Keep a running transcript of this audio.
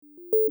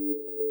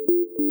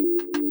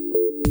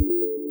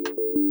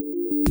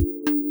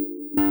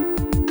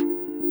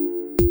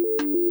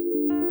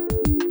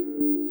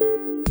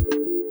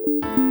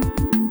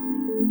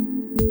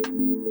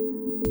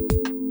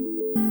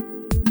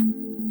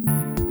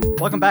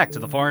Welcome back to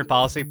the Foreign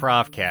Policy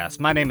Profcast.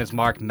 My name is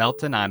Mark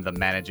Melton. I'm the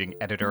managing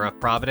editor of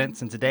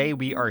Providence, and today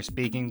we are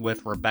speaking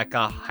with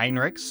Rebecca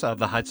Heinrichs of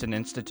the Hudson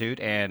Institute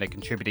and a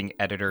contributing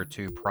editor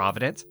to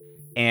Providence.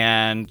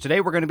 And today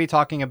we're going to be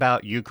talking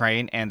about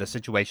Ukraine and the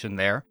situation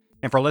there.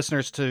 And for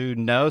listeners to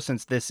know,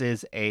 since this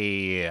is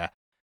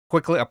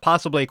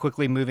possibly a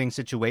quickly moving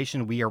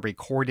situation, we are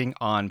recording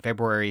on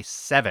February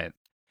 7th.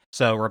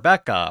 So,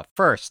 Rebecca,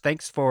 first,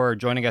 thanks for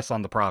joining us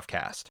on the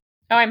Profcast.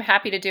 Oh, I'm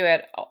happy to do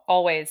it.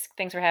 Always.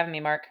 Thanks for having me,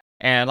 Mark.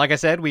 And like I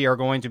said, we are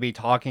going to be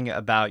talking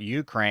about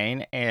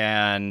Ukraine.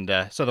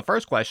 And so the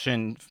first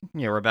question,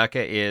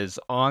 Rebecca, is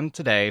on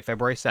today,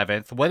 February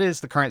 7th. What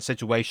is the current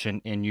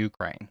situation in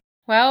Ukraine?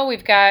 Well,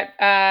 we've got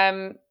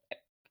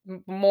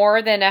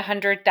more than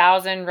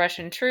 100,000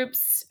 Russian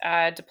troops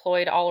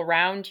deployed all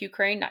around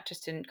Ukraine, not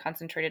just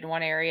concentrated in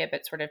one area,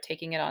 but sort of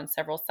taking it on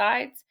several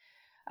sides.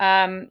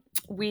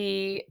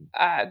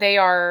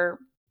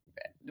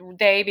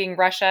 They being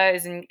Russia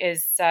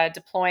is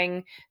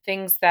deploying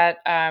things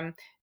that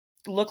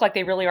look like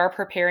they really are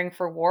preparing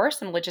for war.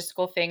 Some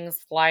logistical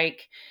things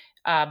like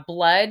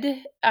blood,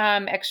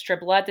 extra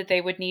blood that they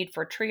would need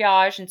for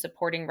triage and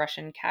supporting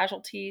Russian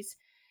casualties.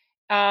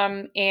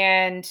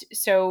 And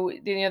so,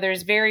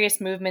 there's various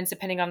movements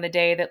depending on the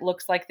day that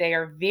looks like they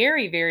are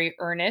very, very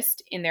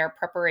earnest in their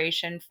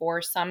preparation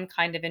for some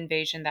kind of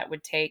invasion that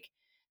would take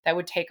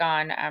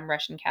on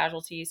Russian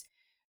casualties.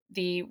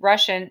 The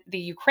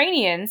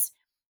Ukrainians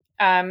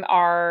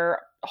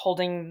are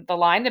holding the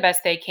line the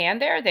best they can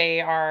there.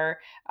 They are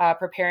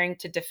preparing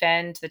to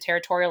defend the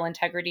territorial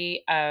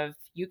integrity of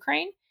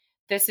Ukraine.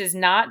 This is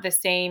not the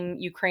same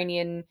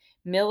Ukrainian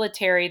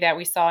military that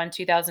we saw in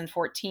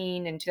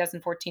 2014. In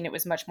 2014, it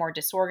was much more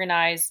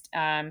disorganized.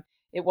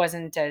 It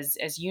wasn't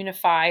as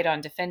unified on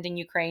defending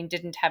Ukraine,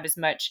 didn't have as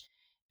much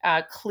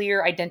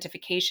clear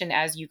identification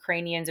as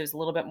Ukrainians. It was a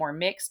little bit more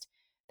mixed.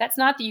 That's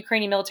not the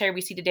Ukrainian military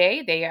we see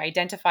today. They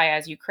identify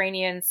as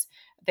Ukrainians.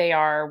 They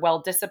are well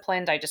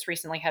disciplined. I just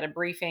recently had a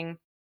briefing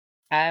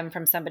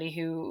from somebody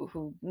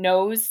who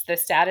knows the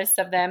status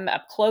of them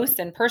up close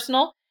and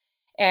personal,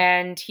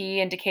 and he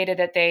indicated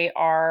that they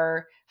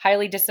are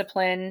highly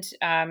disciplined.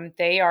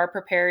 They are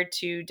prepared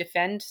to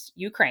defend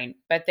Ukraine,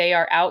 but they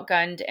are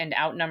outgunned and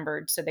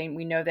outnumbered. So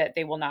we know that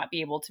they will not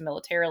be able to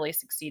militarily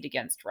succeed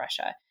against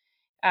Russia.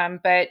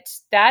 But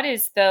that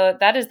is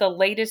the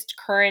latest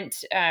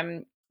current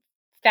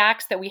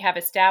facts that we have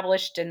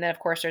established. And then, of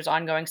course, there's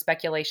ongoing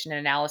speculation and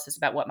analysis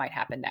about what might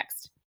happen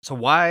next. So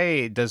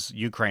why does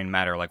Ukraine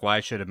matter? Why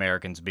should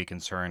Americans be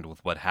concerned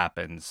with what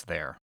happens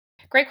there?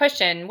 Great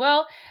question.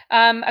 Well,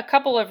 a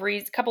couple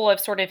of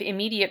sort of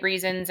immediate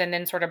reasons, and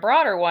then sort of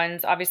broader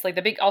ones. Obviously,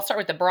 I'll start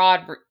with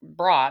the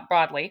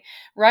broadly.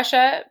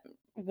 Russia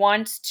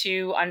wants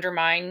to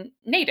undermine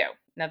NATO.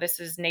 Now,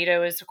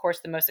 NATO is, of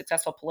course, the most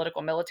successful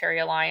political military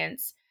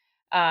alliance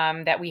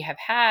that we have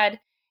had.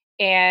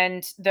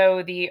 And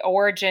though the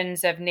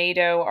origins of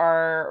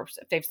NATO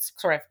they've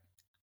sort of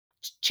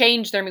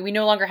changed we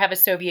no longer have a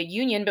Soviet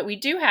Union, but we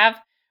do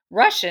have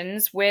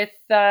Russians with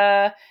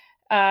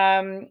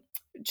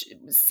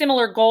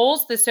similar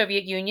goals, the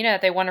Soviet Union,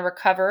 that they want to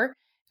recover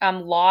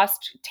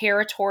lost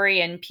territory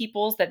and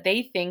peoples that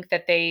they think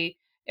that they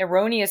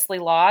erroneously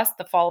lost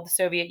the fall of the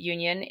Soviet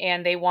Union.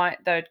 And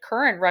the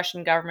current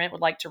Russian government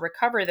would like to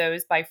recover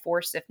those by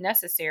force if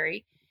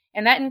necessary.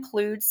 And that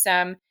includes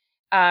some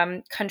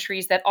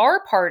countries that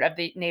are part of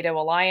the NATO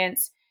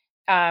alliance.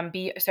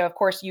 So, of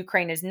course,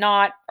 Ukraine is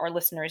not. Our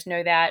listeners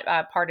know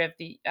that part of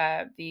the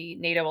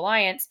NATO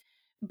alliance.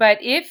 But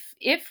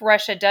if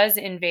Russia does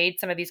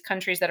invade some of these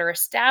countries that are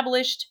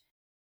established,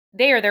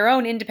 they are their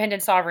own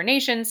independent sovereign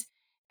nations.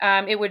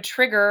 It would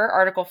trigger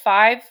Article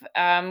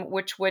 5,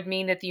 which would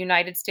mean that the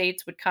United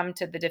States would come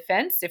to the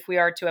defense. If we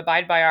are to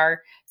abide by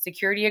our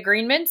security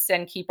agreements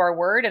and keep our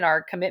word and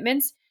our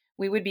commitments,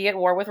 we would be at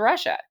war with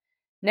Russia.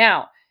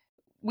 Now,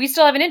 we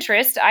still have an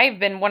interest. I've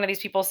been one of these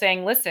people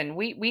saying, listen,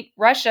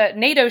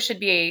 NATO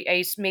should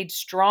be made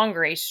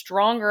stronger, a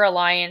stronger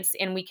alliance,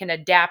 and we can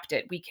adapt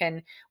it. We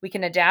can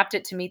adapt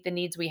it to meet the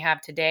needs we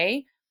have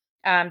today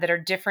that are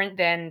different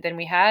than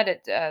we had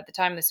at the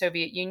time of the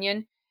Soviet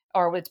Union,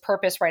 or its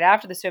purpose right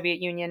after the Soviet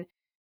Union.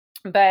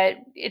 But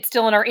it's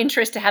still in our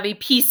interest to have a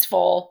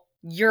peaceful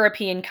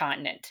European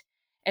continent.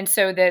 And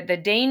so the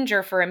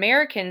danger for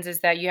Americans is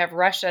that you have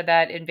Russia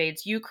that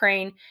invades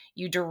Ukraine.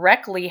 You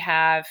directly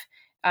have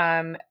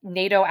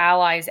NATO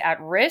allies at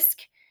risk.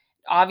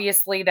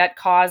 Obviously, that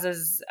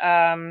causes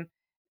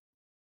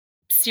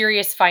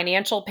serious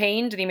financial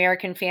pain to the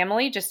American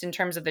family, just in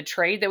terms of the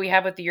trade that we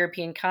have with the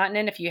European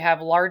continent. If you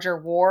have larger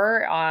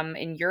war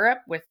in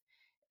Europe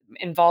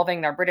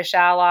involving our British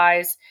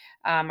allies,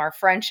 our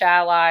French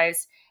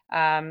allies,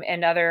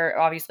 and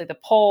obviously the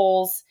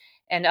Poles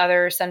and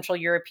other Central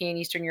European,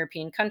 Eastern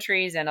European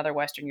countries and other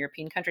Western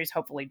European countries,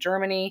 hopefully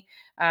Germany,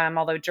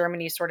 although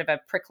Germany is sort of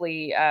a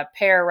prickly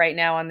pear right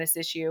now on this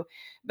issue.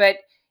 But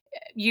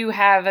you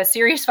have a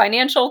serious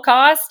financial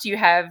cost, you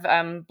have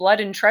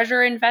blood and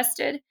treasure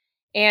invested,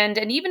 and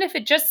even if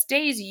it just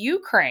stays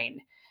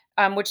Ukraine,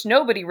 which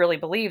nobody really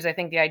believes. I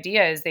think the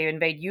idea is they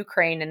invade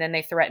Ukraine and then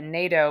they threaten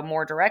NATO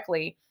more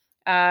directly.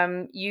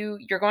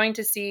 You're going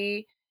to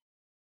see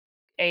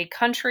a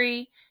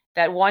country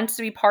that wants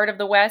to be part of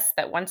the West,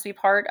 that wants to be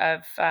part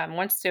of,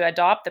 wants to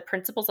adopt the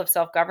principles of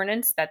self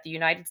governance that the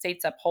United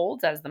States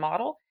upholds as the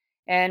model,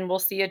 and we'll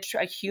see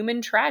a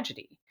human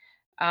tragedy.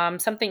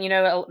 Something,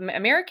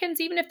 Americans,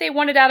 even if they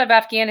wanted out of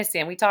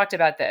Afghanistan, we talked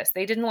about this,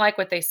 they didn't like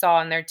what they saw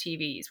on their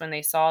TVs when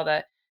they saw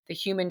the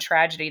human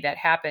tragedy that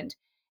happened.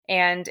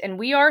 And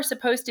we are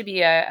supposed to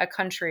be a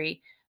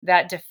country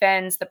that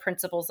defends the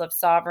principles of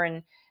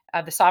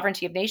the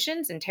sovereignty of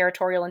nations and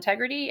territorial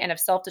integrity, and of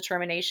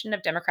self-determination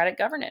of democratic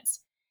governance.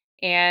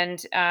 And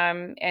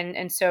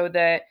so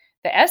the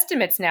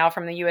estimates now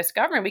from the U.S.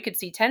 government, we could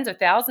see tens of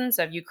thousands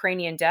of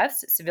Ukrainian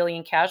deaths,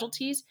 civilian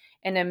casualties,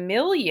 and a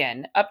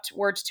million,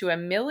 upwards to a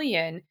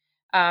million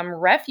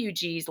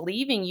refugees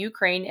leaving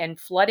Ukraine and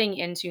flooding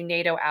into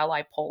NATO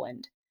ally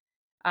Poland.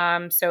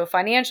 So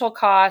financial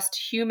cost,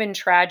 human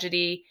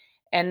tragedy.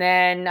 And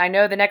then I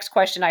know the next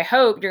question I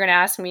hope you're going to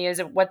ask me is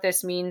what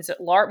this means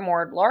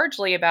more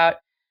largely about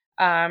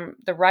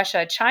the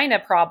Russia-China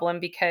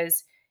problem,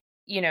 because,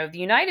 the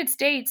United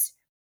States,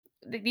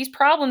 these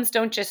problems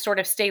don't just sort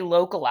of stay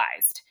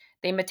localized.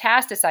 They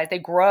metastasize, they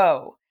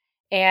grow.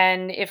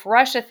 And if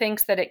Russia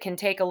thinks that it can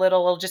take a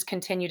little, it'll just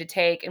continue to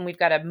take. And we've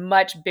got a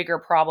much bigger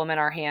problem in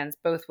our hands,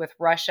 both with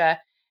Russia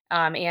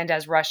and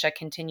as Russia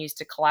continues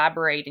to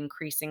collaborate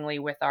increasingly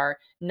with our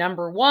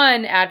number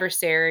one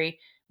adversary,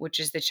 which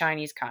is the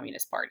Chinese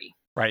Communist Party.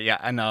 Right, yeah,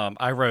 and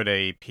I wrote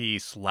a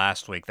piece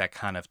last week that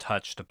kind of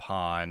touched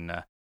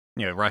upon,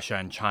 Russia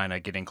and China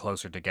getting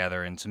closer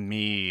together, and to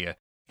me,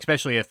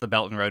 especially if the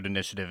Belt and Road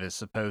Initiative is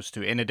supposed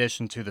to, in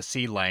addition to the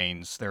sea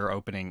lanes, they're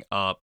opening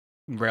up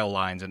rail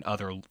lines and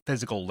other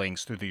physical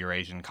links through the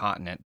Eurasian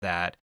continent,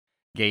 that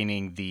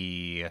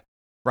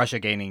Russia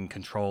gaining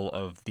control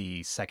of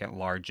the second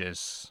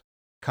largest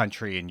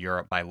country in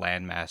Europe by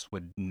landmass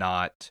would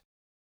not,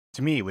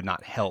 to me, would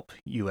not help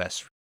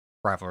U.S.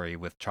 rivalry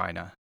with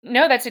China.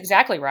 No, that's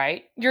exactly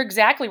right. You're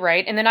exactly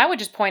right. And then I would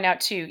just point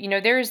out too,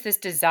 there is this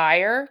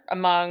desire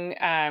among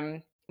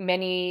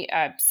many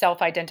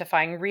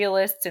self-identifying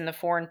realists in the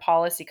foreign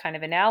policy kind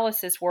of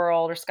analysis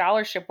world or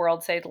scholarship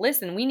world, say,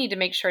 listen, we need to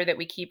make sure that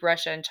we keep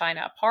Russia and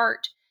China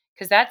apart,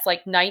 because that's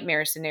like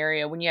nightmare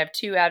scenario when you have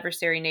two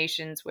adversary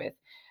nations with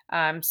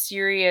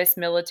serious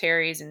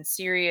militaries and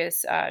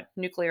serious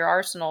nuclear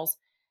arsenals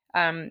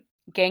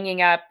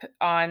ganging up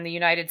on the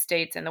United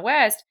States and the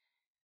West.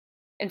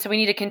 And so we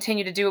need to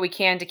continue to do what we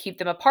can to keep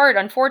them apart.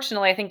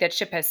 Unfortunately, I think that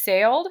ship has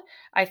sailed.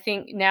 I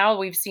think now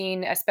we've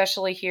seen,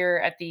 especially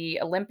here at the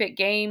Olympic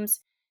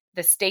Games,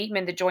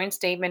 the joint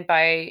statement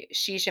by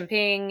Xi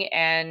Jinping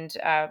and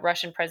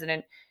Russian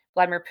President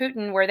Vladimir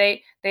Putin, where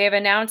they have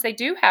announced they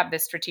do have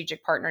this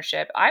strategic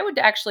partnership. I would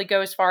actually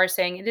go as far as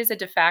saying it is a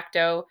de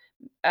facto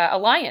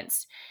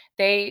alliance.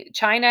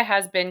 China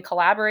has been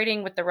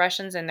collaborating with the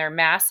Russians in their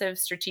massive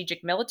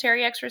strategic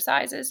military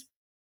exercises.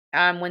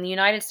 When the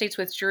United States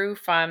withdrew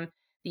from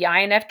the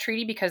INF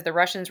Treaty because the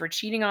Russians were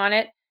cheating on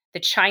it, the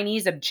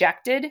Chinese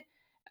objected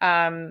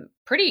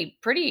pretty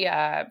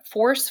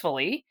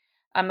forcefully.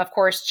 Of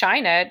course,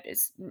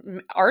 China's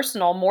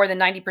arsenal, more than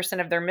 90%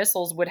 of their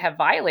missiles would have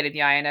violated the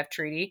INF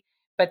Treaty,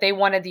 but they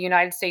wanted the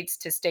United States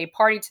to stay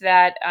party to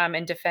that,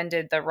 and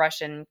defended the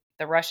Russian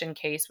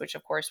case, which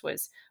of course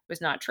was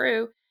not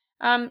true.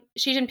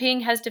 Xi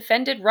Jinping has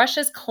defended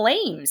Russia's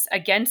claims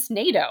against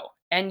NATO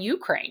and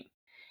Ukraine.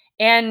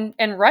 And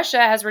Russia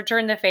has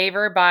returned the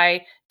favor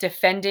by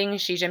defending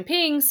Xi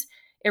Jinping's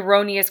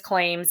erroneous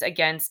claims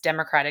against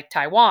democratic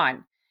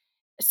Taiwan.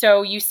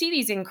 So you see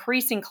these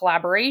increasing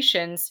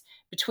collaborations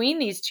between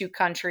these two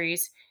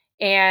countries.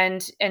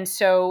 And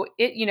so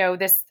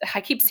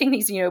I keep seeing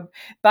these,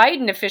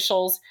 Biden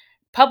officials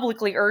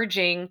publicly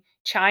urging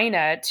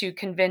China to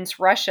convince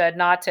Russia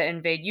not to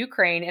invade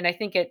Ukraine. And I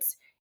think it's,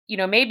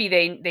 maybe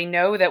they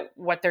know that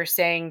what they're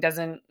saying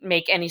doesn't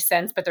make any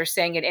sense, but they're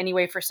saying it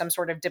anyway for some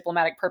sort of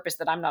diplomatic purpose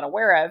that I'm not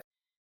aware of.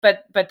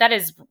 But that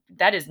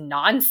is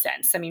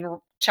nonsense. I mean,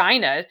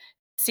 China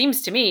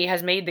seems to me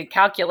has made the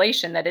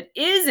calculation that it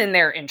is in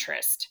their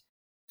interest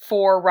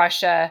for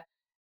Russia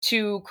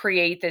to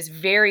create this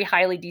very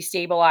highly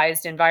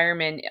destabilized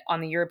environment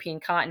on the European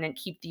continent,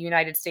 keep the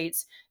United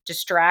States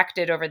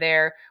distracted over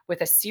there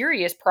with a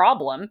serious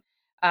problem.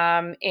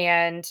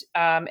 And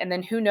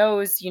then who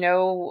knows,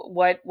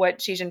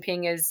 what Xi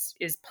Jinping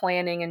is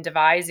planning and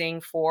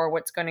devising for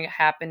what's going to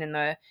happen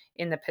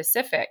in the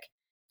Pacific.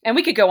 And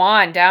we could go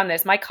on down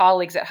this. My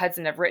colleagues at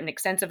Hudson have written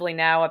extensively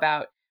now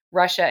about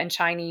Russia and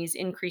Chinese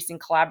increasing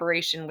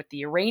collaboration with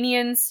the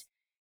Iranians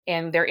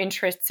and their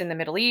interests in the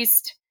Middle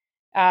East.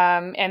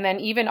 And then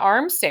even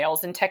arms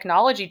sales and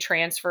technology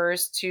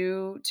transfers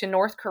to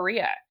North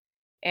Korea.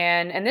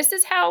 And this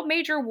is how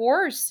major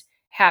wars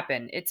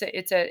happen. It's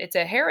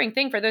a harrowing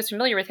thing for those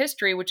familiar with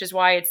history, which is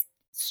why it's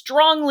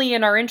strongly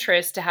in our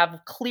interest to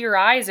have clear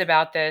eyes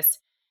about this,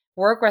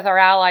 work with our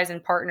allies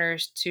and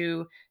partners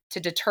to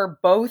deter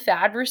both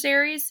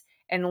adversaries,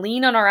 and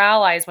lean on our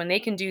allies when they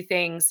can do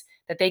things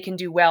that they can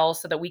do well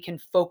so that we can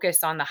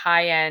focus on the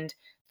high end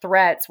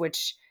threats,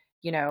 which,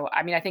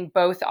 I mean, I think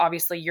both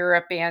obviously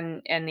Europe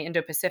and the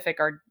Indo-Pacific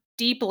are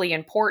deeply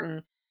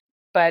important,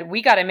 but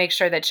we got to make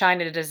sure that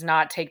China does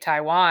not take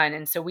Taiwan.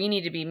 And so we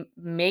need to be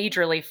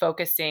majorly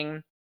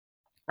focusing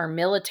our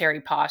military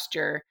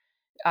posture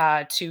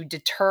to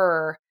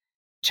deter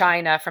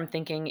China from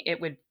thinking it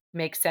would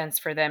make sense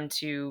for them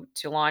to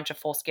launch a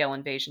full scale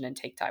invasion and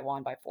take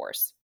Taiwan by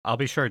force. I'll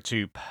be sure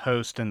to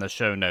post in the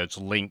show notes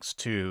links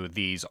to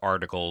these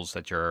articles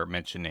that you're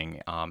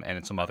mentioning,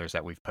 and some others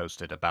that we've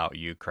posted about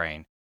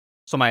Ukraine.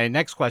 So my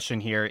next question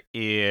here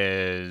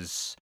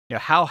is,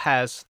 how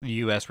has the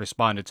U.S.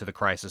 responded to the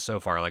crisis so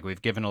far? Like,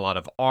 we've given a lot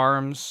of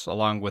arms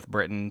along with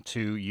Britain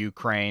to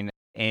Ukraine,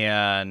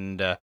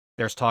 and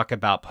there's talk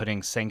about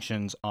putting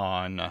sanctions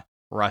on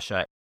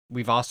Russia.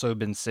 We've also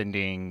been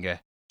sending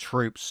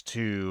troops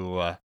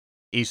to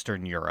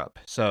Eastern Europe.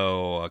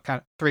 So,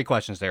 kind of three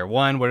questions there.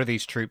 One, what are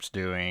these troops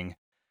doing?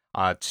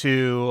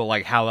 Two,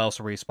 like, how else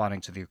are we responding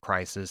to the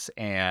crisis?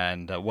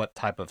 And what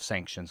type of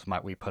sanctions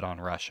might we put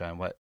on Russia, and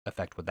what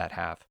effect would that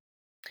have?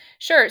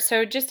 Sure.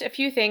 So, just a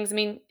few things. I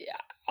mean,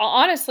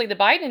 honestly, the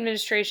Biden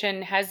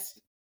administration has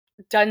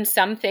done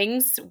some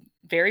things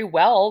very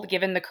well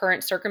given the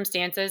current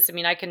circumstances. I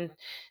mean, I can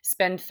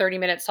spend 30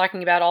 minutes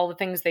talking about all the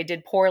things they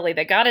did poorly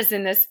that got us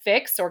in this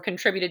fix or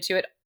contributed to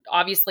it.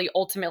 Obviously,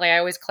 ultimately, I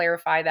always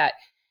clarify that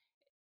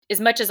as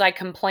much as I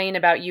complain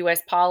about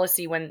US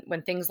policy when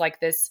things like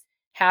this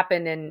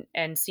happen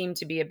and seem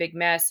to be a big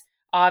mess,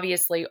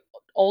 obviously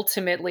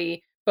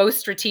ultimately both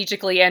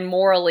strategically and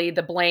morally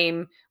the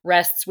blame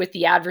rests with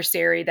the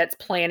adversary that's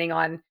planning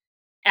on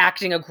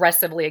acting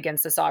aggressively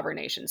against a sovereign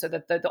nation. So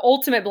that the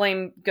ultimate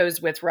blame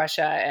goes with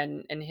Russia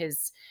and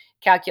his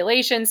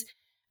calculations.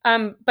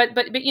 But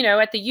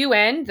at the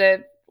UN,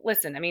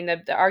 listen, I mean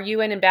our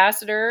UN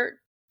ambassador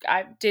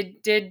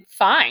did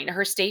fine.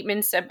 Her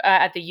statements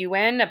at the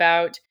UN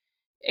about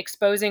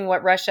exposing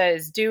what Russia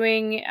is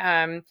doing,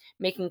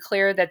 making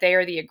clear that they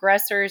are the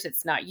aggressors.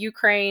 It's not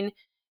Ukraine.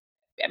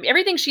 I mean,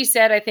 everything she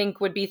said, I think,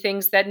 would be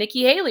things that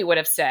Nikki Haley would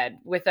have said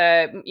with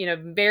a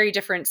very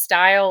different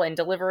style and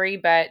delivery,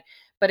 but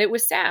it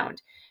was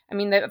sound. I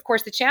mean, of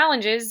course, the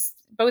challenge is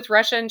both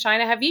Russia and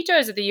China have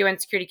vetoes at the UN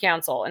Security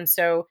Council, and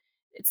so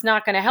it's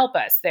not going to help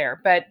us there.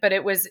 But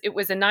it was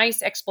a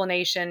nice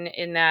explanation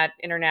in that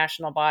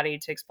international body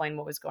to explain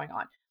what was going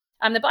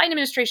on. The Biden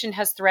administration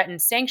has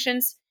threatened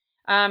sanctions,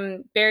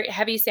 very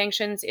heavy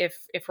sanctions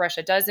if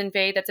Russia does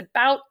invade. That's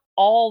about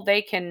all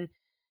they can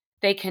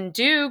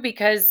do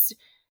because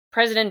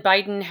President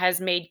Biden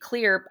has made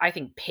clear, I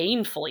think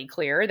painfully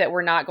clear, that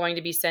we're not going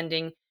to be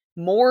sending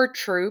more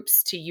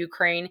troops to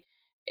Ukraine.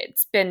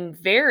 It's been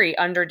very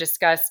under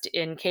discussed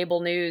in cable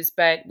news,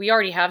 but we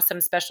already have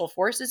some special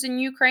forces in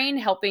Ukraine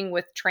helping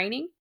with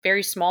training.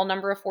 Very small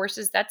number of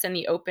forces. That's in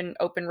the open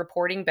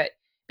reporting, but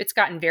it's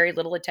gotten very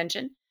little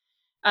attention.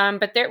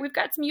 But we've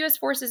got some U.S.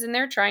 forces in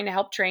there trying to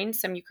help train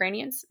some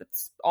Ukrainians.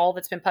 That's all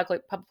that's been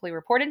publicly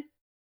reported.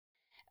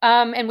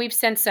 And we've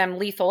sent some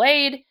lethal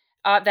aid.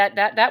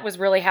 That was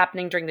really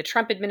happening during the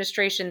Trump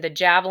administration. The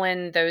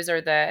Javelin, those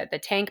are the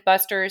tank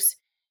busters.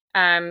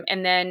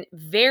 And then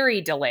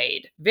very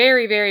delayed,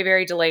 very, very,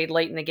 very delayed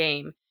late in the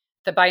game.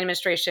 The Biden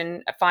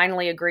administration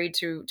finally agreed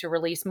to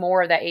release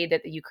more of that aid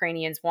that the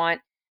Ukrainians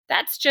want.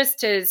 That's just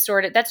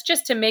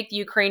to make the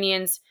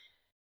Ukrainians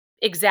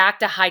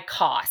exact a high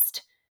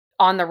cost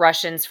on the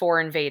Russians for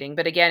invading.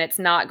 But again, it's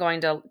not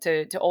going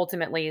to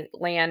ultimately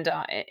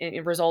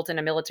result in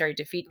a military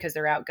defeat because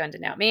they're outgunned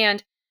and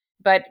outmanned.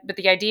 But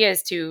the idea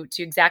is to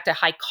exact a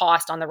high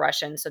cost on the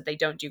Russians so they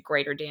don't do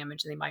greater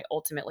damage than they might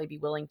ultimately be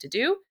willing to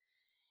do.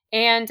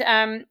 And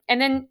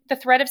then the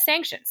threat of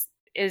sanctions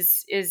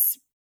is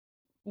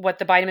what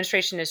the Biden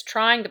administration is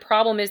trying. The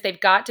problem is they've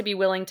got to be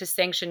willing to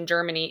sanction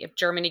Germany if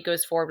Germany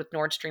goes forward with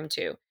Nord Stream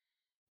 2.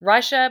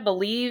 Russia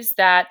believes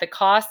that the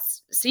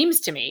costs,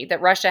 seems to me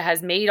that Russia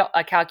has made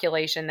a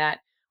calculation that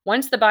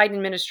once the Biden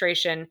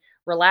administration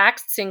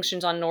relaxed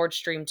sanctions on Nord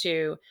Stream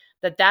 2,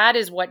 that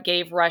is what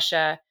gave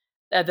Russia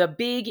the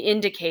big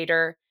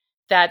indicator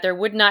that there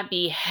would not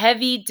be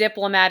heavy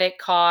diplomatic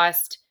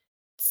cost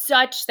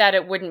such that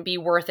it wouldn't be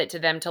worth it to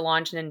them to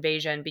launch an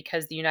invasion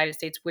because the United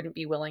States wouldn't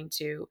be willing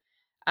to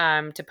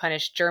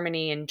punish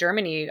Germany. And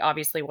Germany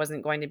obviously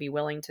wasn't going to be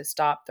willing to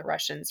stop the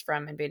Russians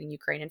from invading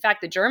Ukraine. In fact,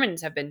 the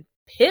Germans have been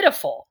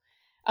pitiful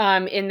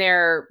in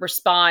their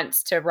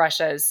response to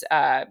Russia's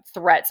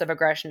threats of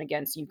aggression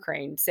against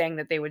Ukraine, saying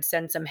that they would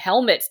send some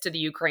helmets to the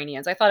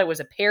Ukrainians. I thought it was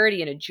a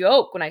parody and a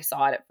joke when I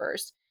saw it at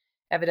first.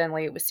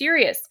 Evidently, it was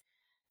serious.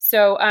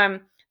 So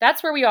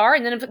that's where we are.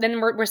 And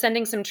then we're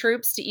sending some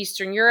troops to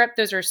Eastern Europe.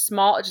 Those are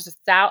small, just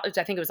I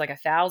think it was like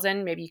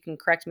 1,000. Maybe you can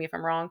correct me if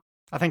I'm wrong.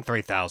 I think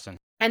 3,000.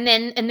 And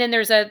then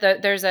there's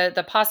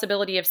the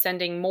possibility of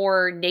sending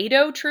more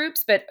NATO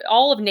troops, but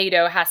all of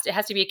NATO has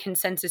to be a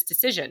consensus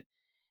decision.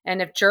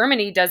 And if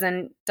Germany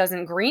doesn't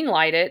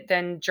greenlight it,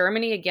 then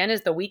Germany again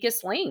is the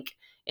weakest link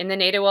in the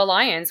NATO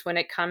alliance when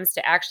it comes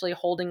to actually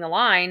holding the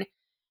line.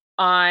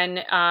 on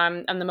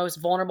the most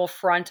vulnerable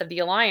front of the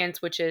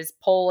alliance, which is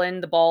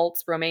Poland, the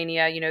Balts,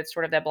 Romania,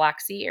 sort of that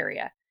Black Sea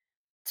area.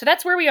 So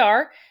that's where we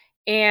are,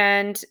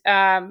 and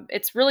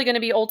it's really going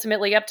to be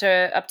ultimately up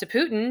to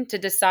Putin to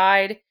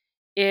decide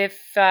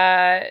if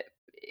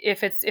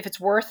if it's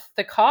worth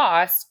the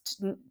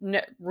cost.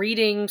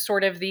 Reading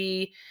sort of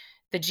the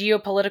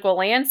geopolitical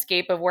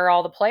landscape of where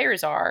all the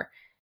players are,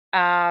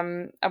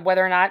 of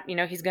whether or not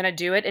he's going to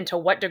do it and to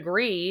what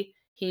degree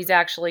he's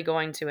actually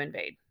going to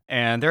invade.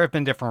 And there have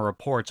been different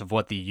reports of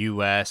what the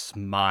US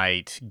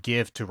might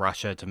give to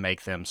Russia to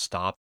make them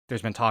stop.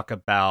 There's been talk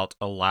about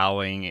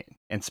allowing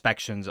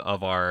inspections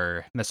of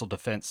our missile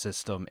defense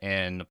system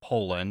in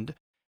Poland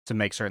to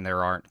make certain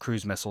there aren't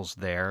cruise missiles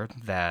there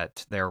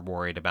that they're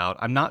worried about.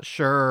 I'm not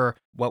sure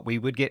what we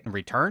would get in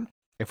return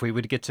if we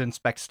would get to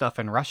inspect stuff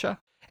in Russia.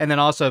 And then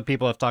also,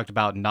 people have talked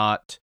about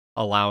not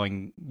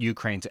allowing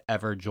Ukraine to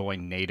ever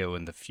join NATO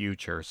in the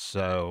future.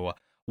 So,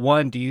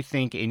 one, do you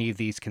think any of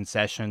these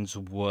concessions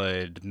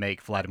would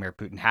make Vladimir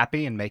Putin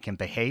happy and make him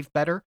behave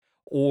better?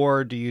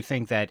 Or do you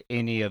think that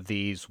any of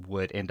these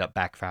would end up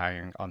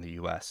backfiring on the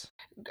US?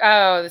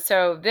 Oh,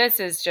 so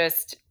this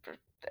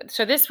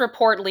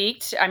report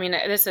leaked. I mean,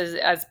 this is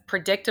as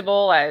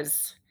predictable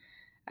as,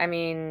 I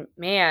mean,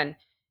 man,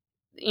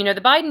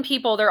 the Biden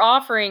people, they're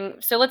offering.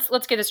 So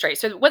let's get this straight.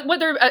 So what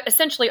they're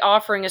essentially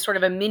offering is sort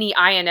of a mini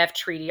INF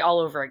treaty all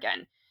over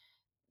again.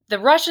 The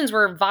Russians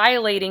were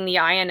violating the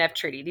INF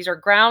treaty. These are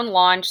ground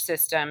launch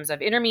systems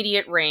of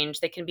intermediate range.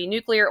 They can be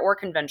nuclear or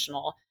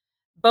conventional.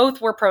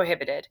 Both were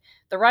prohibited.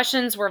 The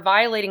Russians were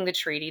violating the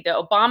treaty. The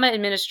Obama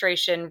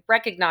administration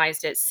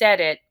recognized it, said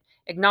it,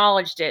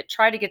 acknowledged it,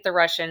 tried to get the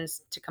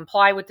Russians to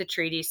comply with the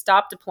treaty,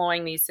 stop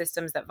deploying these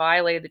systems that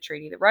violated the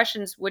treaty. The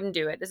Russians wouldn't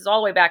do it. This is all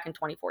the way back in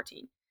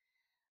 2014.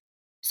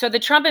 So the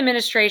Trump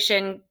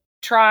administration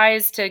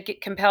tries to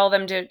compel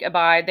them to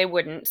abide. They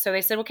wouldn't. So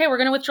they said, okay, we're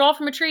going to withdraw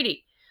from a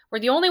treaty. We're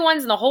the only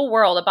ones in the whole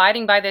world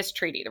abiding by this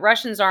treaty. The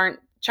Russians aren't,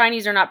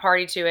 Chinese are not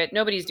party to it.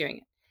 Nobody's doing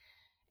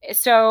it.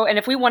 So, and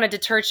if we want to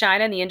deter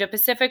China in the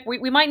Indo-Pacific,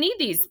 we might need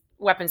these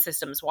weapon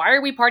systems. Why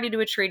are we party to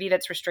a treaty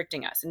that's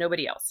restricting us and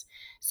nobody else?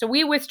 So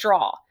we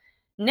withdraw.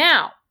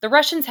 Now, the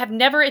Russians have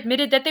never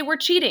admitted that they were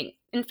cheating.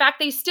 In fact,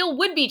 they still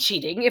would be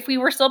cheating if we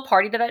were still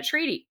party to that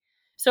treaty.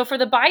 So for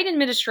the Biden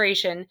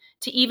administration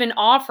to even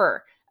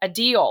offer a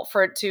deal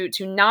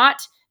to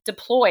not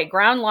deploy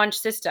ground launch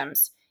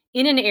systems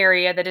in an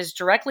area that is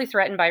directly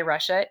threatened by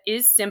Russia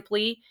is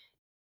simply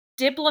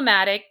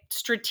diplomatic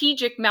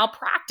strategic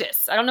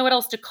malpractice. I don't know what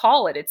else to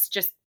call it. It's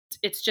just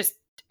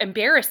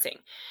embarrassing.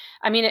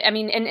 And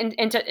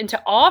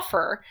to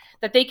offer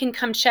that they can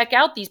come check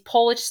out these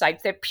Polish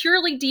sites, they're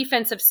purely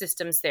defensive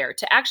systems there,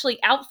 to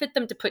actually outfit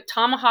them to put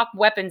Tomahawk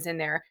weapons in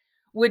there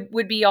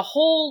would be a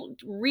whole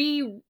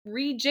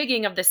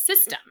rejigging of the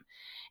system.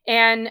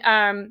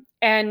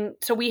 And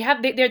so we have,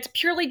 it's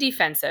purely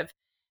defensive.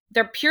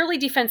 They're purely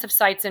defensive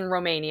sites in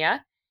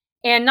Romania.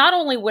 And not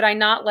only would I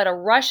not let a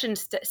Russian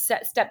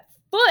step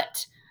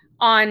foot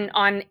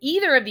on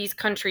either of these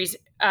countries'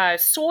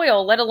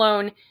 soil, let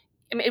alone,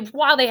 I mean,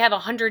 while they have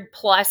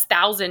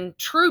 100,000+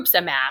 troops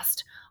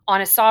amassed on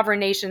a sovereign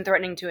nation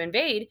threatening to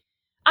invade,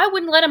 I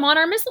wouldn't let them on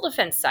our missile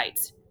defense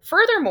sites.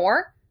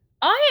 Furthermore,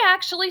 I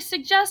actually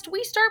suggest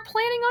we start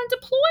planning on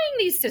deploying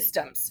these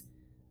systems.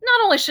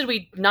 Not only should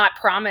we not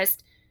promise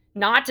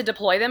not to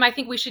deploy them, I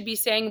think we should be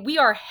saying we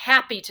are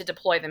happy to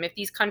deploy them if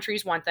these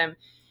countries want them.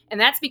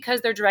 And that's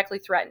because they're directly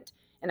threatened.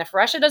 And if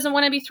Russia doesn't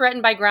want to be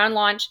threatened by ground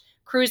launch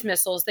cruise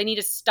missiles, they need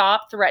to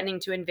stop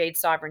threatening to invade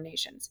sovereign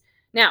nations.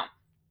 Now,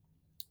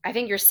 I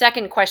think your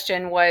second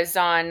question was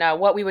on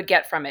what we would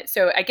get from it.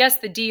 So I guess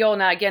the deal,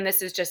 now again,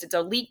 it's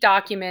a leaked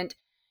document.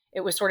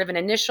 It was sort of an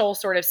initial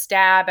sort of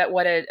stab at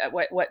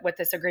what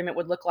this agreement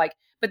would look like.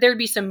 But there'd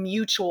be some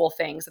mutual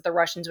things that the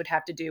Russians would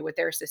have to do with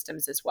their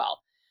systems as well.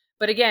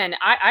 But again,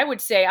 I would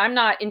say I'm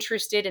not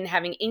interested in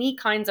having any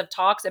kinds of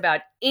talks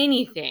about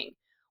anything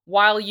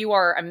while you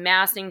are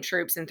amassing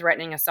troops and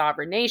threatening a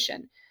sovereign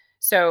nation.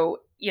 So,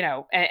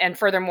 and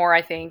furthermore,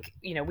 I think,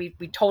 we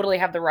totally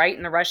have the right,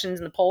 and the Russians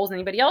and the Poles and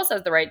anybody else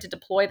has the right to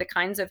deploy the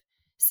kinds of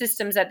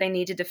systems that they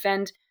need to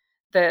defend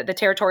the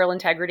territorial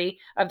integrity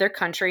of their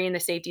country and the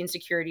safety and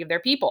security of their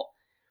people.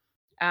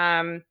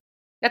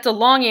 That's a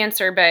long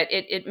answer, but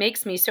it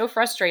makes me so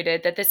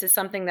frustrated that this is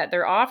something that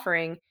they're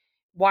offering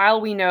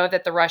while we know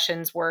that the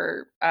Russians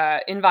were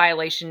in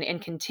violation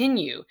and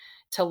continue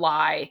to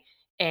lie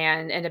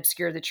and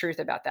obscure the truth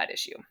about that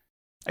issue.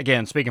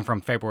 Again, speaking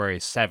from February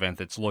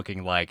 7th, it's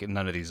looking like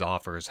none of these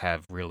offers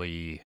have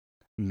really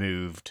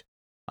moved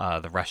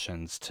the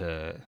Russians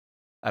to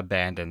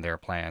abandon their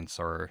plans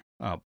or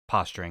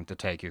posturing to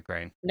take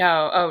Ukraine.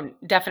 No,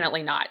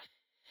 definitely not.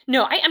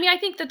 No, I mean, I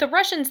think that the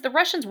Russians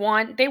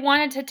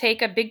wanted to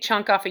take a big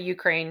chunk off of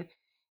Ukraine,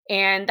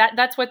 and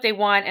that's what they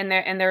want,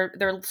 and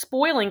they're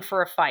spoiling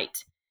for a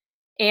fight.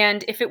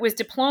 And if it was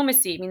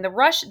diplomacy, I mean,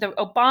 the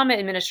Obama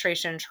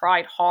administration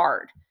tried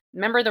hard.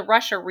 Remember the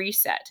Russia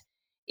reset.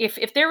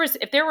 If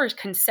there were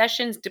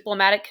concessions,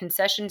 diplomatic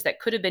concessions that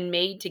could have been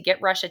made to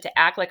get Russia to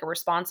act like a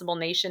responsible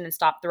nation and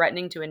stop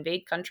threatening to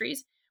invade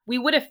countries, We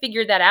would have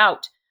figured that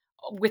out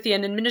with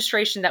an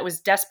administration that was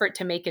desperate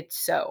to make it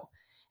so,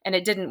 and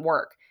it didn't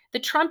work. The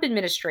Trump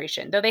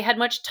administration, though they had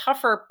much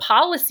tougher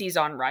policies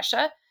on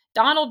Russia,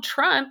 Donald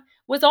Trump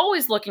was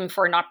always looking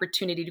for an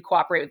opportunity to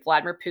cooperate with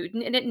Vladimir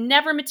Putin, and it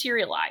never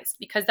materialized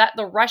because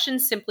the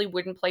Russians simply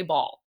wouldn't play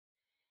ball.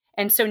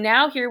 And so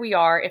now here we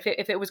are. If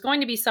it was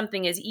going to be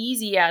something as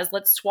easy as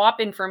let's swap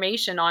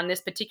information on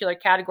this particular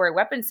category of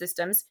weapon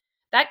systems,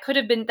 that could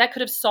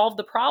have solved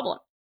the problem.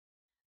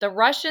 The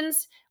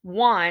Russians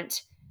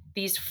want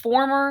these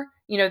former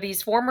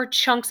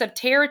chunks of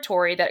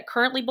territory that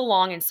currently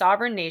belong in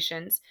sovereign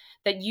nations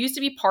that used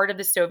to be part of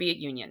the Soviet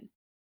Union.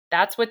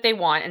 That's what they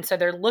want. And so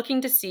they're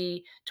looking to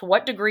see to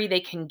what degree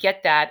they can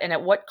get that and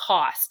at what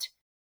cost.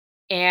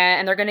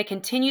 And they're going to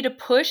continue to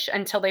push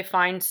until they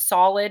find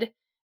solid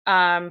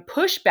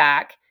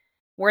pushback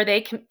where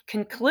they can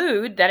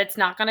conclude that it's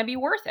not going to be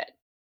worth it.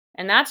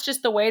 And that's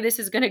just the way this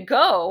is going to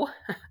go.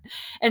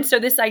 And so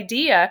this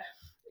idea,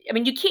 I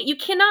mean, you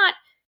cannot,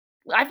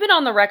 I've been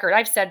on the record,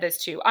 I've said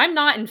this too. I'm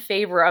not in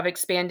favor of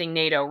expanding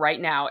NATO right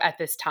now at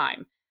this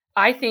time.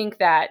 I think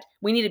that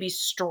we need to be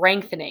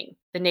strengthening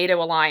the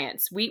NATO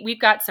alliance. We've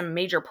got some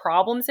major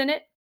problems in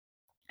it,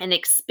 and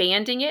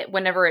expanding it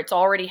whenever it's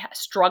already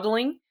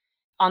struggling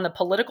on the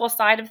political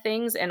side of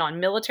things and on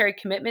military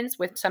commitments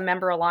with some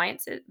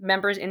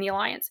members in the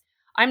alliance.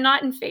 I'm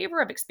not in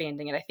favor of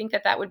expanding it. I think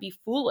that would be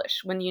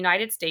foolish when the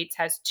United States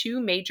has two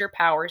major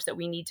powers that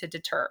we need to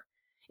deter,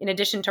 in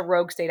addition to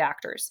rogue state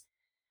actors.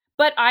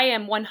 But I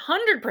am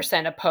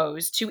 100%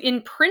 opposed to,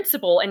 in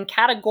principle and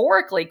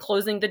categorically,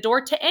 closing the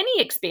door to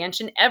any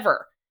expansion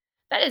ever.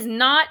 That is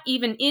not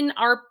even in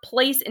our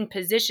place and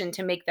position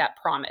to make that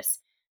promise.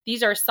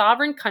 These are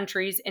sovereign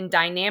countries, and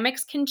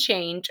dynamics can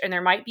change, and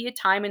there might be a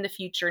time in the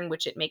future in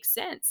which it makes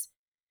sense.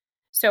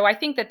 So I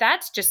think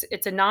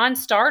it's a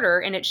non-starter,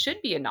 and it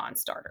should be a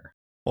non-starter.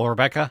 Well,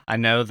 Rebecca, I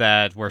know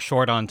that we're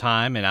short on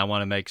time, and I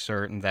want to make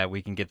certain that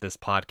we can get this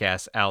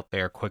podcast out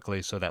there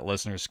quickly so that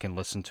listeners can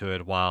listen to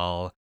it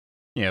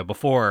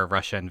before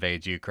Russia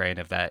invades Ukraine,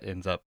 if that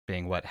ends up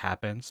being what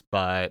happens.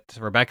 But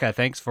Rebecca,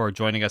 thanks for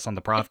joining us on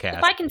the Provcast.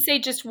 If I can say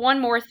just one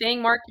more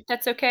thing, Mark, if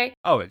that's okay.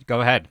 Oh,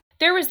 go ahead.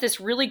 There was this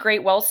really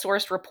great,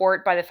 well-sourced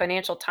report by the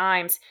Financial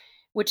Times,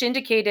 which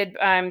indicated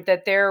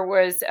that there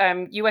was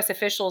U.S.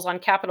 officials on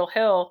Capitol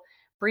Hill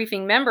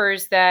briefing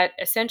members that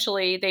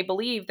essentially they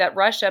believe that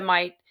Russia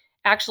might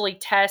actually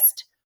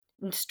test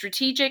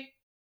strategic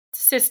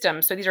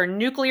systems. So these are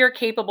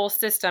nuclear-capable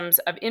systems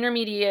of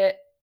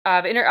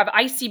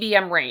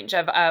ICBM range,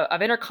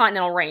 of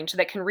intercontinental range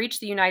that can reach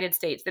the United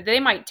States, that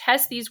they might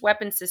test these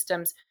weapon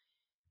systems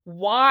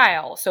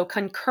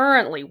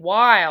concurrently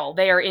while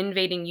they are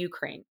invading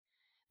Ukraine.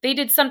 They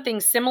did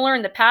something similar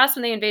in the past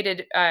when they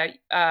invaded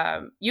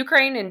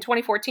Ukraine in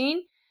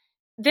 2014.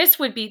 This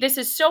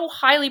is so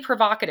highly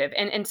provocative,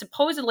 and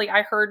supposedly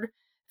I heard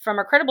from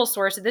a credible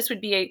source that this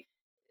would be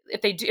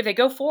if they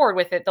go forward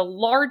with it, the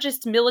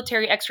largest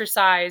military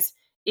exercise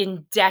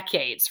in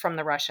decades from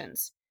the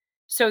Russians.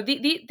 So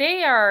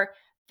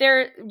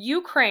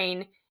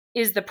Ukraine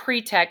is the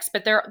pretext,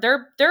 but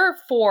they're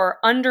for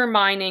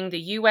undermining the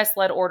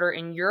U.S.-led order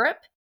in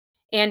Europe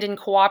and in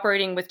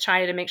cooperating with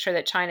China to make sure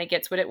that China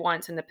gets what it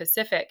wants in the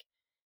Pacific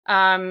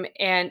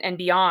and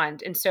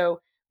beyond. And so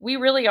we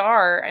really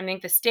are, I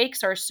think the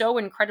stakes are so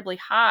incredibly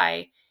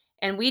high,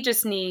 and we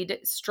just need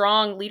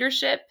strong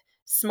leadership,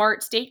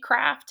 smart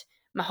statecraft.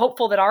 I'm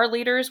hopeful that our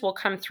leaders will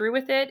come through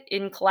with it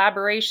in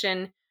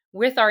collaboration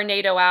with our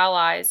NATO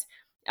allies,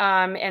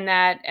 and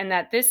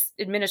that this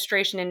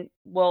administration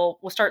will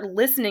start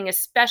listening,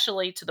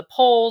 especially to the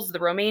Poles, the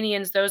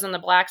Romanians, those on the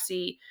Black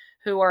Sea,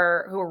 who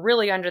are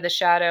really under the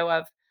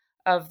shadow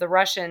of the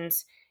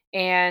Russians,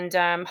 and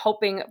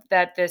hoping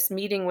that this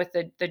meeting with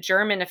the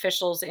German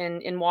officials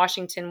in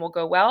Washington will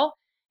go well,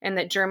 and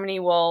that Germany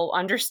will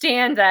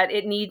understand that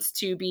it needs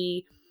to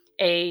be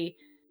a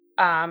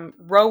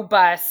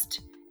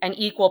robust and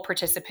equal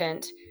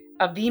participant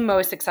of the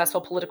most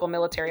successful political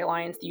military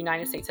alliance the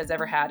United States has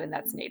ever had, and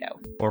that's NATO.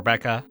 Well,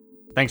 Rebecca,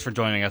 thanks for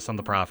joining us on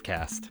the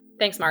Provcast.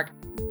 Thanks, Mark.